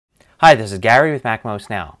Hi, this is Gary with MacMost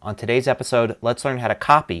Now. On today's episode, let's learn how to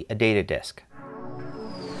copy a data disk.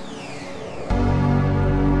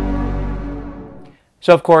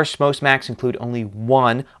 So of course, most Macs include only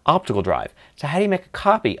one optical drive. So how do you make a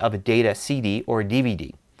copy of a data CD or a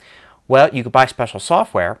DVD? Well, you could buy special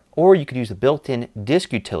software, or you could use the built-in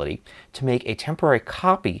disk utility to make a temporary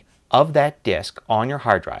copy of that disk on your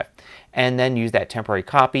hard drive, and then use that temporary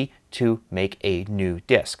copy to make a new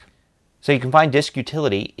disk. So you can find disk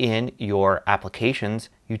utility in your Applications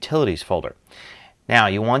Utilities folder. Now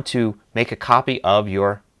you want to make a copy of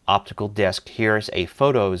your optical disk. Here's a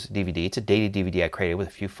photos DVD. It's a data DVD I created with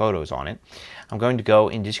a few photos on it. I'm going to go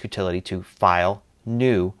in disk utility to File,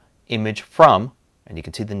 New, Image From, and you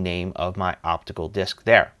can see the name of my optical disk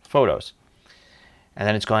there, Photos. And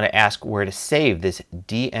then it's going to ask where to save this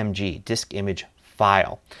DMG, disk image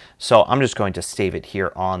file. So I'm just going to save it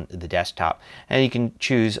here on the desktop, and you can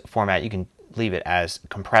choose format. You can leave it as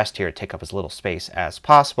compressed here to take up as little space as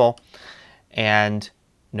possible, and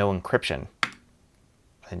no encryption.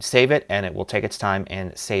 And save it, and it will take its time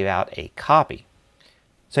and save out a copy.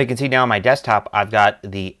 So you can see now on my desktop I've got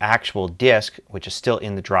the actual disk, which is still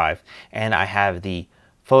in the drive, and I have the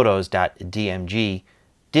photos.dmg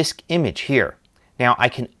disk image here. Now I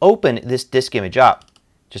can open this disk image up.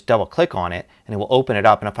 Just double click on it and it will open it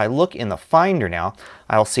up, and if I look in the Finder now,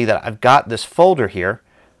 I'll see that I've got this folder here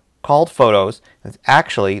called Photos. It's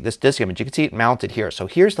actually this disk image. You can see it mounted here. So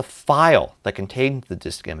here's the file that contains the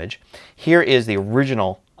disk image. Here is the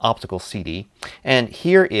original optical CD, and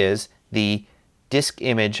here is the disk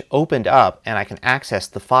image opened up, and I can access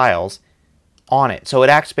the files on it. So it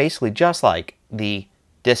acts basically just like the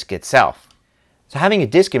disk itself. So having a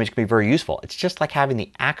disk image can be very useful. It's just like having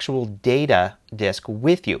the actual data disk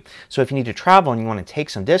with you. So if you need to travel and you want to take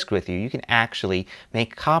some disks with you, you can actually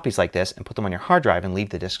make copies like this and put them on your hard drive and leave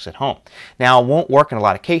the disks at home. Now it won't work in a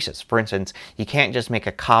lot of cases. For instance, you can't just make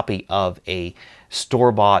a copy of a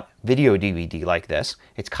store-bought video DVD like this.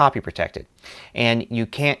 It's copy protected. And you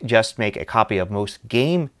can't just make a copy of most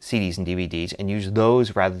game CDs and DVDs and use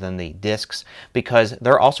those rather than the disks, because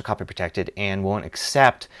they're also copy protected and won't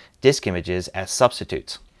accept disk images as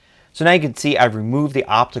substitutes. So now you can see I've removed the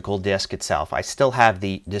optical disk itself. I still have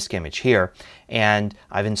the disk image here, and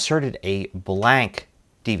I've inserted a blank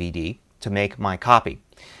DVD to make my copy.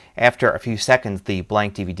 After a few seconds, the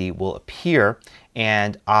blank DVD will appear,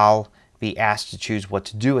 and I'll be asked to choose what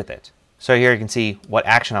to do with it. So here you can see what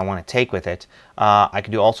action I want to take with it. I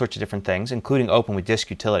can do all sorts of different things, including open with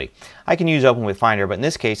disk utility. I can use open with Finder, but in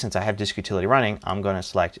this case, since I have disk utility running, I'm going to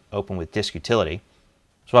select open with disk utility.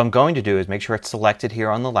 So what I'm going to do is make sure it's selected here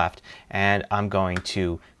on the left, and I'm going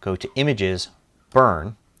to go to Images,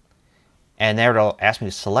 Burn, and there it'll ask me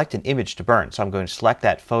to select an image to burn. So I'm going to select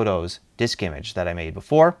that Photos disk image that I made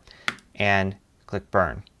before and click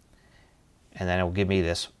Burn. And then it will give me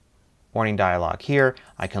this warning dialog here.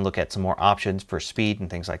 I can look at some more options for speed and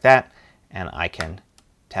things like that, and I can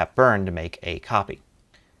tap Burn to make a copy.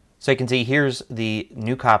 So you can see here's the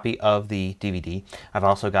new copy of the DVD. I've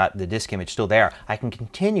also got the disk image still there. I can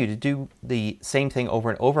continue to do the same thing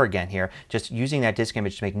over and over again here, just using that disk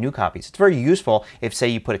image to make new copies. It's very useful if, say,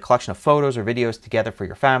 you put a collection of photos or videos together for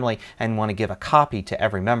your family and want to give a copy to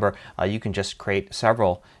every member. You can just create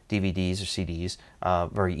several DVDs or CDs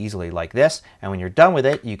very easily like this, and when you're done with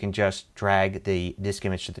it, you can just drag the disk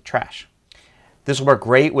image to the trash. This will work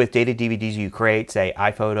great with data DVDs you create, say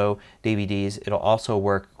iPhoto DVDs. It'll also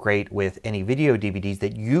work great with any video DVDs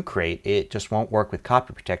that you create. It just won't work with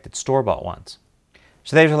copy protected store-bought ones.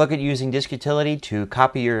 So there's a look at using disk utility to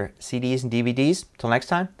copy your CDs and DVDs. Till next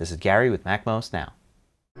time, this is Gary with MacMost Now.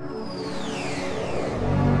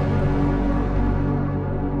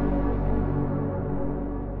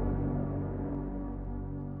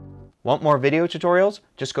 Want more video tutorials?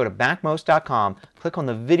 Just go to MacMost.com, click on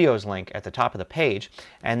the videos link at the top of the page,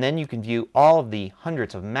 and then you can view all of the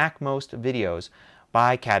hundreds of MacMost videos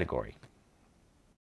by category.